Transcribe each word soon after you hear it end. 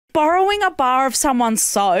borrowing a bar of someone's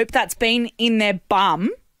soap that's been in their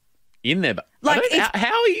bum. In there, Like,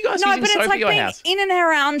 how are you guys using soap at your house? In and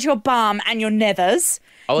around your bum and your nethers.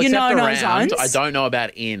 Oh, your except no-no around. zones. I don't know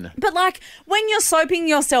about in. But like when you're soaping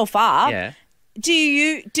yourself up, Yeah. do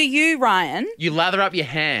you, Ryan? You lather up your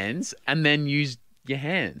hands and then use your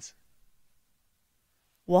hands.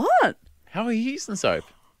 What? How are you using soap?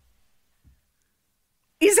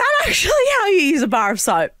 Is that actually how you use a bar of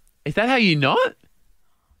soap? Is that how you not?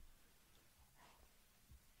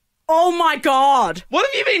 Oh my God. What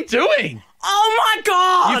have you been doing? Oh my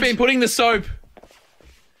God. You've been putting the soap.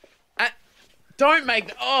 Don't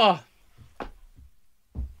make. Oh.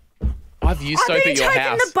 I've used soap at your house. I've been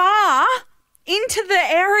taking the bar into the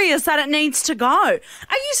areas that it needs to go. Are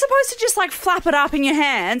you supposed to just like flap it up in your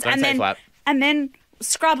hands Don't say flap. and then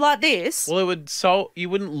scrub like this? Well, you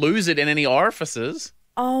wouldn't lose it in any orifices.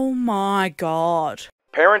 Oh my God.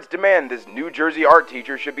 Parents demand this New Jersey art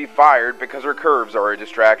teacher should be fired because her curves are a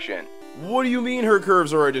distraction. What do you mean her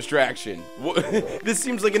curves are a distraction? This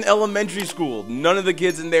seems like an elementary school. None of the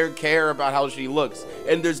kids in there care about how she looks,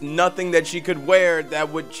 and there's nothing that she could wear that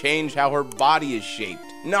would change how her body is shaped.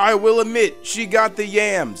 Now, I will admit, she got the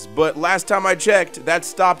yams, but last time I checked, that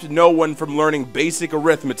stopped no one from learning basic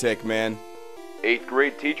arithmetic, man. 8th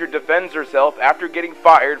grade teacher defends herself after getting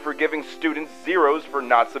fired for giving students zeros for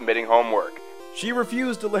not submitting homework. She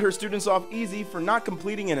refused to let her students off easy for not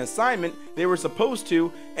completing an assignment they were supposed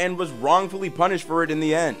to and was wrongfully punished for it in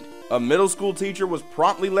the end. A middle school teacher was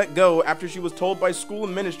promptly let go after she was told by school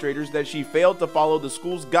administrators that she failed to follow the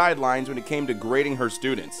school's guidelines when it came to grading her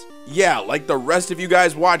students. Yeah, like the rest of you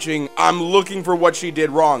guys watching, I'm looking for what she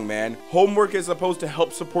did wrong, man. Homework is supposed to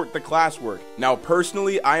help support the classwork. Now,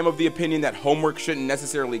 personally, I am of the opinion that homework shouldn't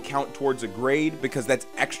necessarily count towards a grade because that's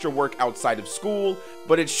extra work outside of school,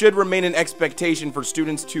 but it should remain an expectation for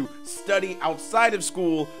students to study outside of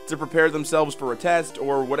school to prepare themselves for a test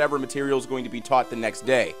or whatever material is going to be taught the next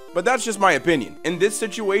day. But that's just my opinion. In this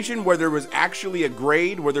situation where there was actually a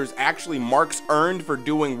grade, where there's actually marks earned for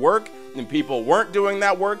doing work, and people weren't doing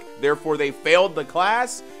that work, therefore they failed the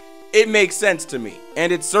class, it makes sense to me.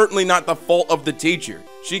 And it's certainly not the fault of the teacher.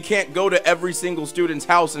 She can't go to every single student's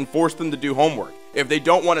house and force them to do homework. If they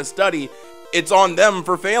don't want to study, it's on them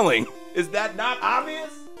for failing. Is that not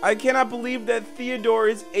obvious? I cannot believe that Theodore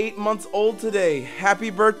is 8 months old today. Happy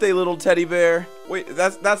birthday, little teddy bear. Wait,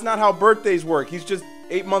 that's not how birthdays work. He's just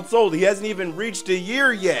 8 months old. He hasn't even reached a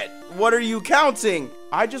year yet. What are you counting?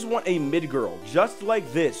 I just want a mid-girl just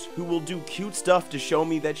like this who will do cute stuff to show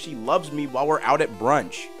me that she loves me while we're out at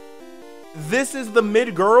brunch. This is the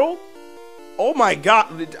mid-girl? Oh my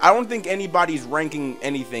God, I don't think anybody's ranking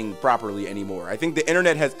anything properly anymore. I think the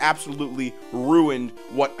internet has absolutely ruined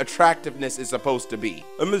what attractiveness is supposed to be.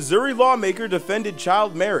 A Missouri lawmaker defended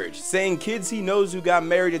child marriage, saying kids he knows who got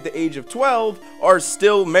married at the age of 12 are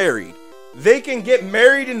still married. They can get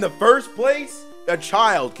married in the first place? A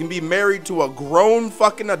child can be married to a grown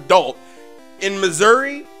fucking adult in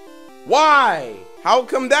Missouri? Why? How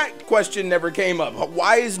come that question never came up?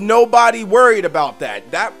 Why is nobody worried about that?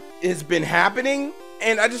 That has been happening,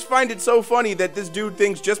 and I just find it so funny that this dude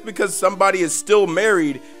thinks just because somebody is still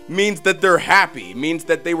married means that they're happy, means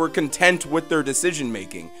that they were content with their decision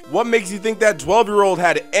making. What makes you think that 12-year-old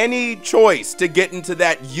had any choice to get into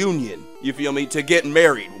that union? You feel me? To get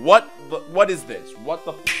married. What is this? What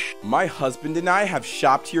the My husband and I have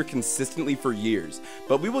shopped here consistently for years,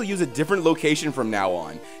 but we will use a different location from now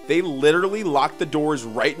on. They literally lock the doors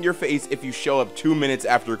right in your face if you show up 2 minutes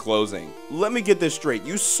after closing. Let me get this straight.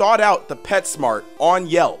 You sought out the PetSmart on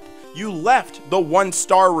Yelp. You left the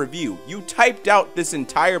 1-star review. You typed out this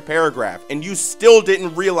entire paragraph, and you still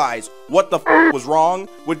didn't realize what the was wrong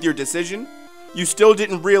with your decision? You still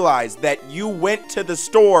didn't realize that you went to the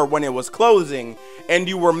store when it was closing and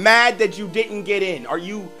you were mad that you didn't get in. Are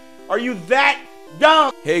you that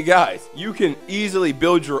dumb? Hey guys, you can easily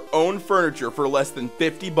build your own furniture for less than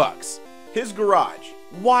 50 bucks. His garage.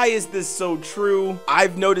 Why is this so true?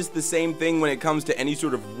 I've noticed the same thing when it comes to any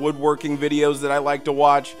sort of woodworking videos that I like to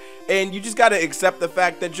watch, and you just gotta accept the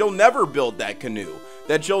fact that you'll never build that canoe,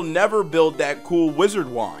 that you'll never build that cool wizard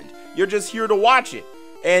wand. You're just here to watch it.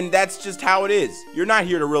 And that's just how it is. You're not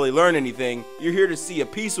here to really learn anything. You're here to see a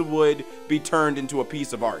piece of wood be turned into a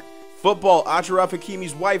piece of art. Football Achraf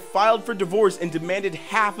Hakimi's wife filed for divorce and demanded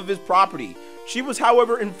half of his property. She was,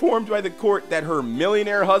 however, informed by the court that her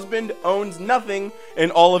millionaire husband owns nothing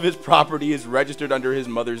and all of his property is registered under his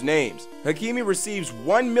mother's names. Hakimi receives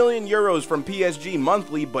 1 million euros from PSG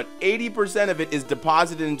monthly, but 80% of it is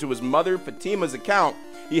deposited into his mother Fatima's account.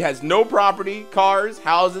 He has no property, cars,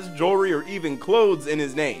 houses, jewelry, or even clothes in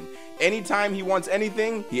his name. Anytime he wants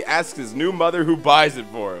anything, he asks his new mother who buys it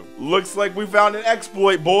for him. Looks like we found an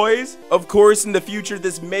exploit, boys. Of course, in the future,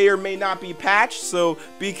 this may or may not be patched, so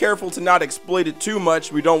be careful to not exploit it too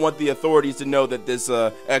much. We don't want the authorities to know that this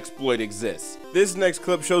exploit exists. This next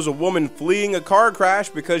clip shows a woman fleeing a car crash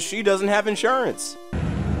because she doesn't have insurance.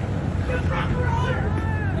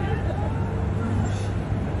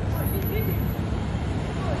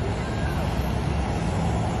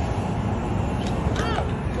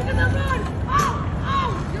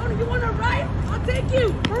 Take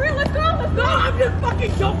you! For real, let's go! Let's go! I'm just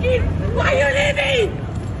fucking joking! Why you leaving?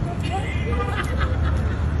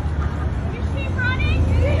 You keep running?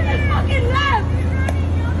 She just fucking left!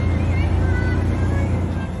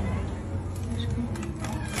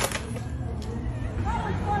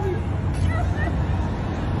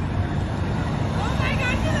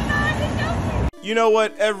 You know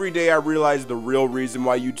what? Every day I realize the real reason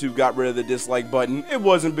why YouTube got rid of the dislike button. It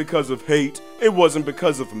wasn't because of hate. It wasn't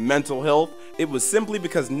because of mental health. It was simply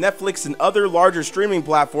because Netflix and other larger streaming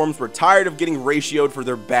platforms were tired of getting ratioed for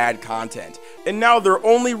their bad content. And now their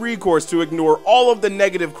only recourse to ignore all of the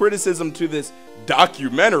negative criticism to this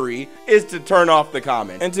documentary is to turn off the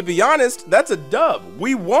comment. And to be honest, that's a dub.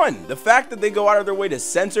 We won. The fact that they go out of their way to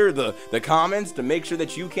censor the comments to make sure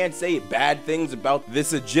that you can't say bad things about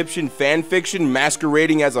this Egyptian fan fiction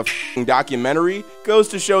masquerading as a documentary goes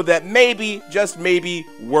to show that maybe, just maybe,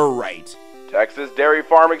 we're right. Texas dairy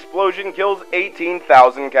farm explosion kills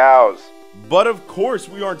 18,000 cows. But of course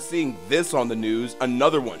we aren't seeing this on the news,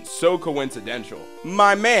 another one so coincidental.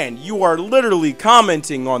 My man, you are literally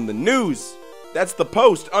commenting on the news. That's the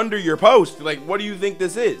post under your post. Like, what do you think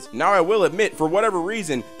this is? Now, I will admit, for whatever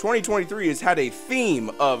reason, 2023 has had a theme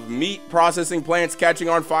of meat processing plants catching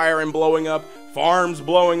on fire and blowing up, farms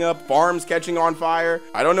blowing up, farms catching on fire.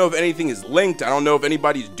 I don't know if anything is linked. I don't know if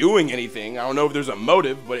anybody's doing anything. I don't know if there's a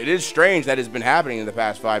motive, but it is strange that it's been happening in the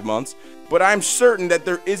past 5 months. But I'm certain that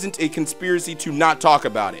there isn't a conspiracy to not talk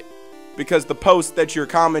about it, because the post that you're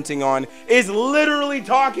commenting on is literally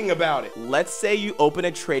talking about it. Let's say you open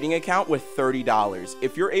a trading account with $30.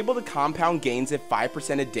 If you're able to compound gains at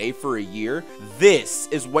 5% a day for a year, this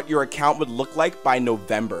is what your account would look like by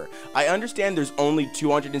November. I understand there's only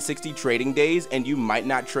 260 trading days and you might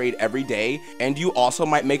not trade every day, and you also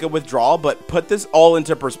might make a withdrawal, but put this all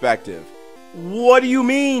into perspective. What do you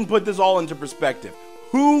mean, put this all into perspective?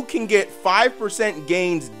 Who can get 5%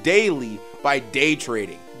 gains daily by day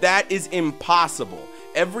trading? That is impossible.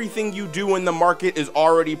 Everything you do in the market is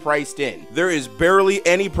already priced in. There is barely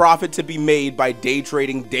any profit to be made by day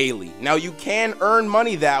trading daily. Now, you can earn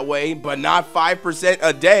money that way, but not 5%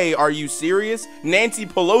 a day. Are you serious? Nancy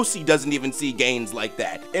Pelosi doesn't even see gains like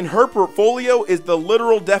that. And her portfolio is the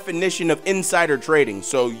literal definition of insider trading,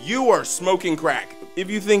 so you are smoking crack if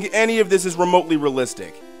you think any of this is remotely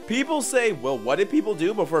realistic. People say, well, what did people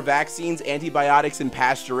do before vaccines, antibiotics, and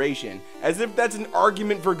pasteurization? As if that's an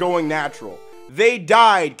argument for going natural. They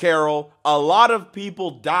died, Carol. A lot of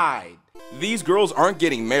people died. These girls aren't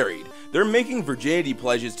getting married. They're making virginity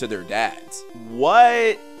pledges to their dads.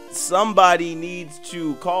 What? Somebody needs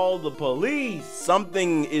to call the police.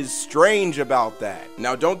 Something is strange about that.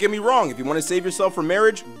 Now, don't get me wrong. If you want to save yourself from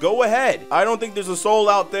marriage, go ahead. I don't think there's a soul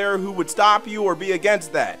out there who would stop you or be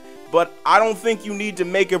against that. But I don't think you need to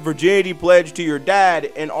make a virginity pledge to your dad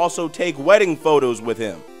and also take wedding photos with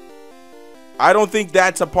him. I don't think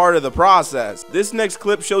that's a part of the process. This next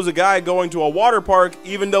clip shows a guy going to a water park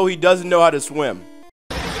even though he doesn't know how to swim.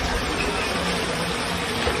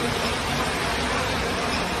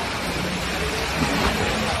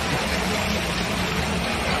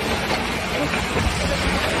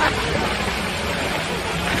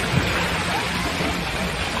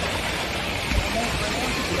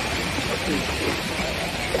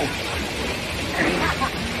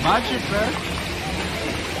 Watch it, bro.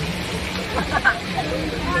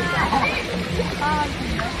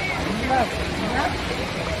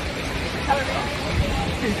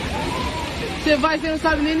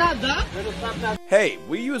 Hey,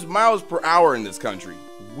 we use miles per hour in this country.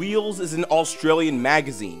 Wheels is an Australian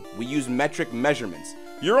magazine. We use metric measurements.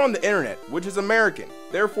 You're on the internet, which is American.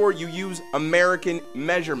 Therefore, you use American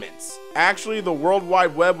measurements. Actually, the World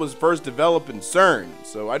Wide Web was first developed in CERN,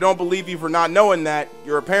 so I don't believe you for not knowing that.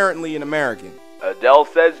 You're apparently an American. Adele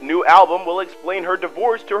says new album will explain her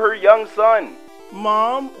divorce to her young son.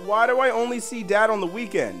 Mom, why do I only see Dad on the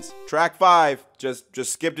weekends? Track 5. Just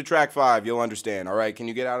skip to track 5. You'll understand. All right, can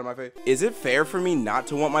you get out of my face? Is it fair for me not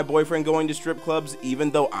to want my boyfriend going to strip clubs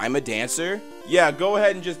even though I'm a dancer? Yeah, go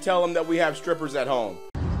ahead and just tell him that we have strippers at home.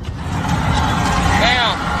 Bam!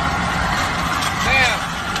 Bam!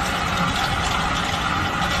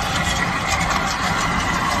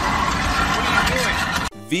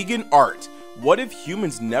 Vegan art. What if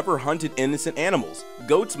humans never hunted innocent animals?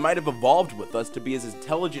 Goats might have evolved with us to be as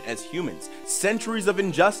intelligent as humans. Centuries of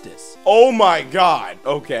injustice. Oh my god.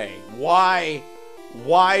 Okay, why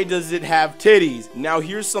does it have titties? Now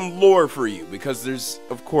here's some lore for you, because there's,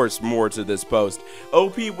 of course, more to this post.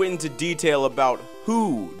 OP went into detail about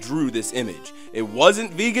who drew this image. It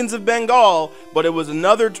wasn't Vegans of Bengal, but it was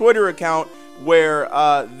another Twitter account where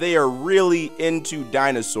they are really into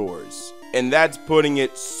dinosaurs. And that's putting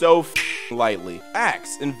it so lightly.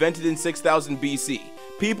 Axe, invented in 6000 BC.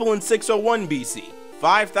 People in 601 BC.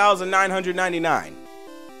 5999.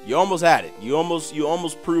 You almost had it. You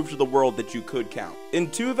almost proved to the world that you could count. In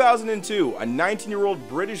 2002, a 19-year-old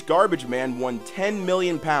British garbage man won 10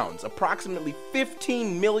 million pounds, approximately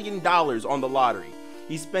 $15 million on the lottery.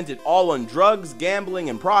 He spent it all on drugs, gambling,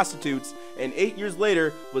 and prostitutes, and 8 years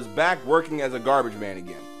later was back working as a garbage man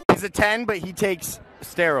again. He's a 10, but he takes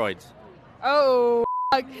steroids. Oh,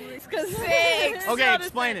 it's because 6. Okay,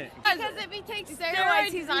 explain it. Because if he takes steroids,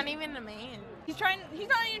 he's not even a man. He's not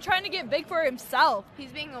even trying to get big for himself. He's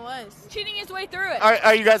being a wuss. Cheating his way through it.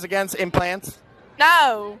 Are you guys against implants?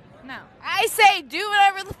 No. I say do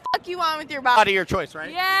whatever the fuck you want with your body. Body your choice,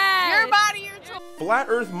 right? Yeah. Your body, your choice. Flat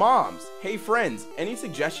Earth moms. Hey friends, any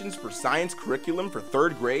suggestions for science curriculum for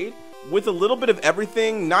 3rd grade? With a little bit of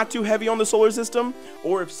everything, not too heavy on the solar system?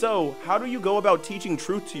 Or if so, how do you go about teaching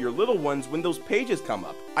truth to your little ones when those pages come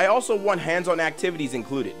up? I also want hands-on activities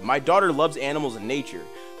included. My daughter loves animals and nature.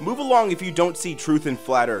 Move along if you don't see truth in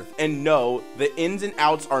Flat Earth. And no, the ins and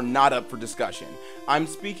outs are not up for discussion. I'm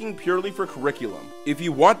speaking purely for curriculum. If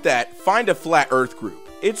you want that, find a Flat Earth group.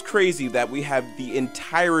 It's crazy that we have the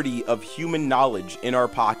entirety of human knowledge in our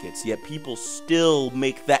pockets, yet people still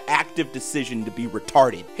make the active decision to be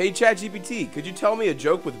retarded. Hey ChatGPT, could you tell me a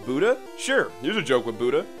joke with Buddha? Sure, here's a joke with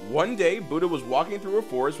Buddha. One day, Buddha was walking through a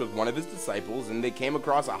forest with one of his disciples and they came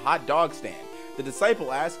across a hot dog stand. The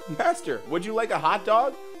disciple asked, "Master, would you like a hot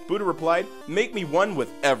dog?" Buddha replied, "Make me one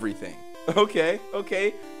with everything." Okay,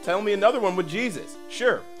 tell me another one with Jesus.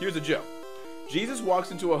 Sure, here's a joke. Jesus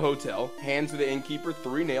walks into a hotel, hands to the innkeeper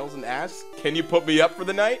 3 nails and asks, "Can you put me up for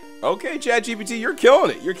the night?" Okay, ChatGPT, you're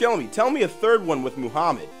killing it. You're killing me. Tell me a third one with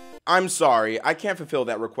Muhammad. I'm sorry, I can't fulfill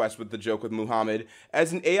that request with the joke with Muhammad.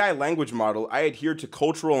 As an AI language model, I adhere to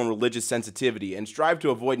cultural and religious sensitivity and strive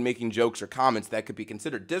to avoid making jokes or comments that could be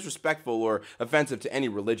considered disrespectful or offensive to any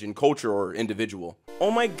religion, culture, or individual.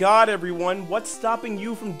 Oh my god, everyone, what's stopping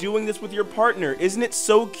you from doing this with your partner? Isn't it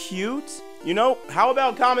so cute? You know, how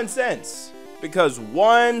about common sense? Because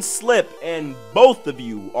one slip and both of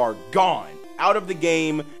you are gone. Out of the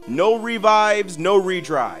game, no revives, no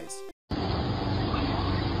retries.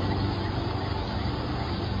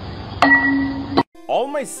 All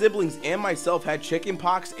my siblings and myself had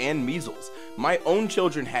chickenpox and measles. My own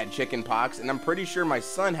children had chickenpox, and I'm pretty sure my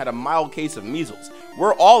son had a mild case of measles.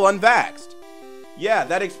 We're all unvaxxed. Yeah,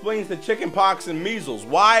 that explains the chickenpox and measles.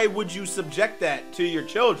 Why would you subject that to your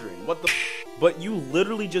children? What the But you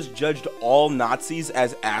literally just judged all Nazis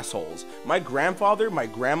as assholes. My grandfather, my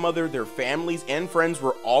grandmother, their families, and friends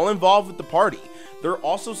were all involved with the party. They're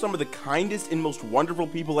also some of the kindest and most wonderful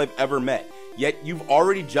people I've ever met, yet you've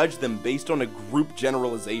already judged them based on a group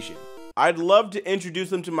generalization. I'd love to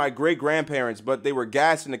introduce them to my great-grandparents, but they were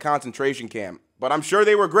gassed in a concentration camp. But I'm sure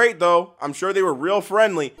they were great though. I'm sure they were real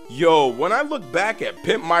friendly. Yo, when I look back at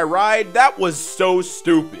Pimp My Ride, that was so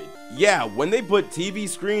stupid. Yeah, when they put TV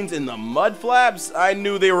screens in the mud flaps, I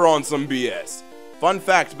knew they were on some BS. Fun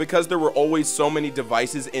fact, because there were always so many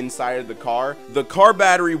devices inside of the car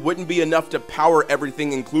battery wouldn't be enough to power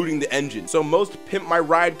everything, including the engine. So most Pimp My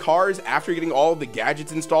Ride cars, after getting all the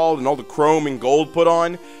gadgets installed and all the chrome and gold put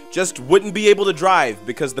on, just wouldn't be able to drive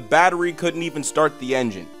because the battery couldn't even start the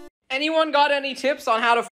engine. Anyone got any tips on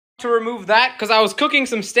how to remove that? Because I was cooking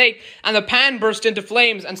some steak and the pan burst into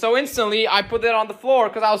flames, and so instantly I put it on the floor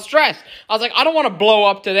because I was stressed. I was like, I don't want to blow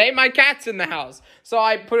up today, my cat's in the house. So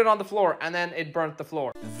I put it on the floor and then it burnt the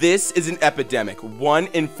floor. This is an epidemic. 1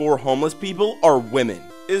 in 4 homeless people are women.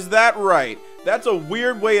 Is that right? That's a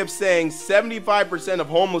weird way of saying 75% of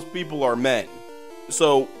homeless people are men.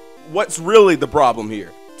 So what's really the problem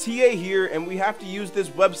here? TA here, and we have to use this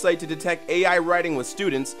website to detect AI writing with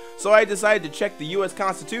students, so I decided to check the US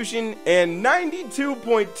Constitution, and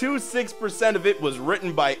 92.26% of it was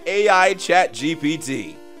written by AI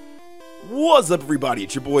ChatGPT. What's up everybody,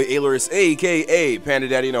 it's your boy Ailurus, aka Panda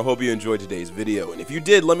Daddy, and I hope you enjoyed today's video. And if you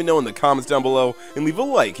did, let me know in the comments down below, and leave a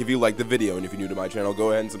like if you liked the video. And if you're new to my channel,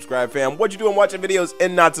 go ahead and subscribe, fam. What you doing watching videos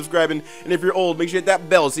and not subscribing? And if you're old, make sure you hit that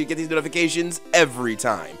bell so you get these notifications every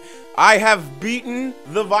time. I have beaten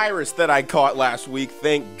the virus that I caught last week,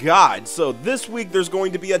 thank God. So this week there's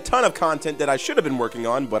going to be a ton of content that I should have been working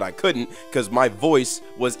on, but I couldn't because my voice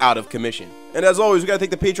was out of commission. And as always, we gotta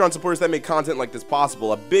thank the Patreon supporters that make content like this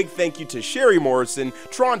possible. A big thank you to Sherry Morrison,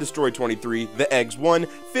 Tron Destroy 23, The Eggs 1,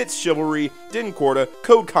 Fitz Chivalry, Din Corda,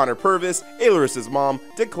 Code Connor Purvis, Ailurus' Mom,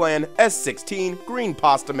 Declan, S16, Green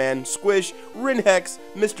Pasta Man, Squish, Rinhex,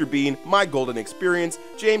 Mr. Bean, My Golden Experience,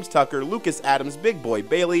 James Tucker, Lucas Adams, Big Boy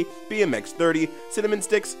Bailey, BMX30, Cinnamon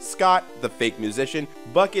Sticks, Scott, The Fake Musician,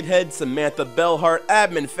 Buckethead, Samantha Bellhart,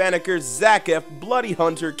 Admin Faneker, Zach F, Bloody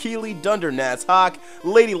Hunter, Keely, Dundernaz Hawk,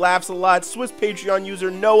 Lady Laughs a Lot, Swiss Patreon user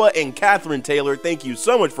Noah, and Catherine Taylor. Thank you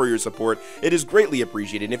so much for your support. It is greatly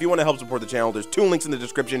appreciated. And if you want to help support the channel, there's 2 links in the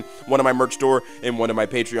description, one in my merch store and one in my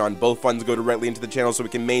Patreon. Both funds go directly into the channel so we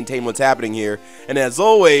can maintain what's happening here. And as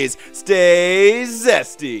always, stay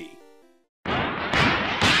zesty.